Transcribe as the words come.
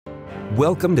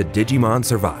Welcome to Digimon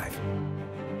Survive,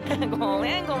 ご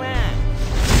めんごめん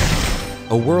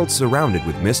a world surrounded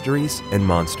with mysteries and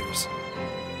monsters.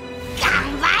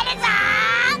 頑張るぞ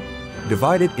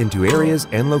Divided into areas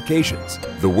and locations,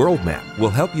 the world map will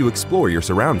help you explore your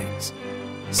surroundings.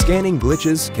 Scanning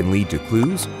glitches can lead to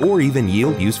clues or even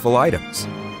yield useful items.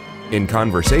 In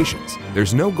conversations,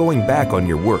 there's no going back on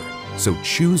your word, so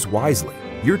choose wisely.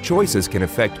 Your choices can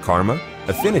affect karma,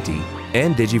 affinity,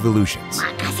 and digivolutions.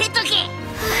 任せとけ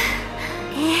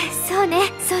そう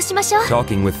ね、そうしましょう。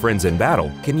 Talking with friends in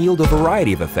battle can yield a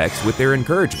variety of effects with their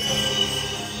encouragement.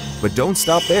 But don't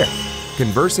stop there.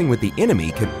 Conversing with the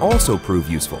enemy can also prove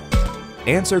useful.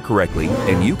 Answer correctly,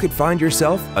 and you could find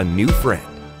yourself a new friend.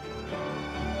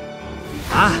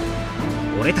 あ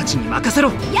あ、俺たちに任せ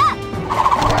ろ。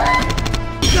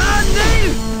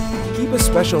Keep a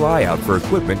special eye out for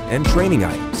equipment and training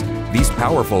items. These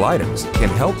powerful items can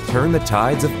help turn the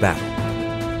tides of battle.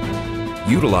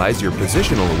 Utilize your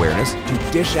positional awareness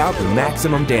to dish out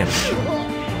maximum damage.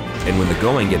 And when the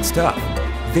going gets tough,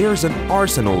 there's an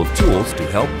arsenal of tools to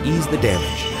help ease the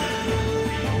damage.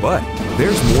 But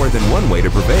there's more than one way to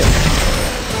prevail.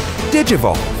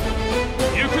 Digivolve!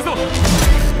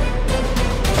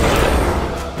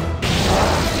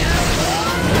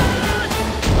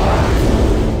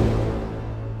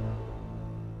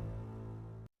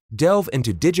 Delve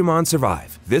into Digimon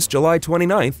Survive this July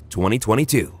 29th,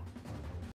 2022.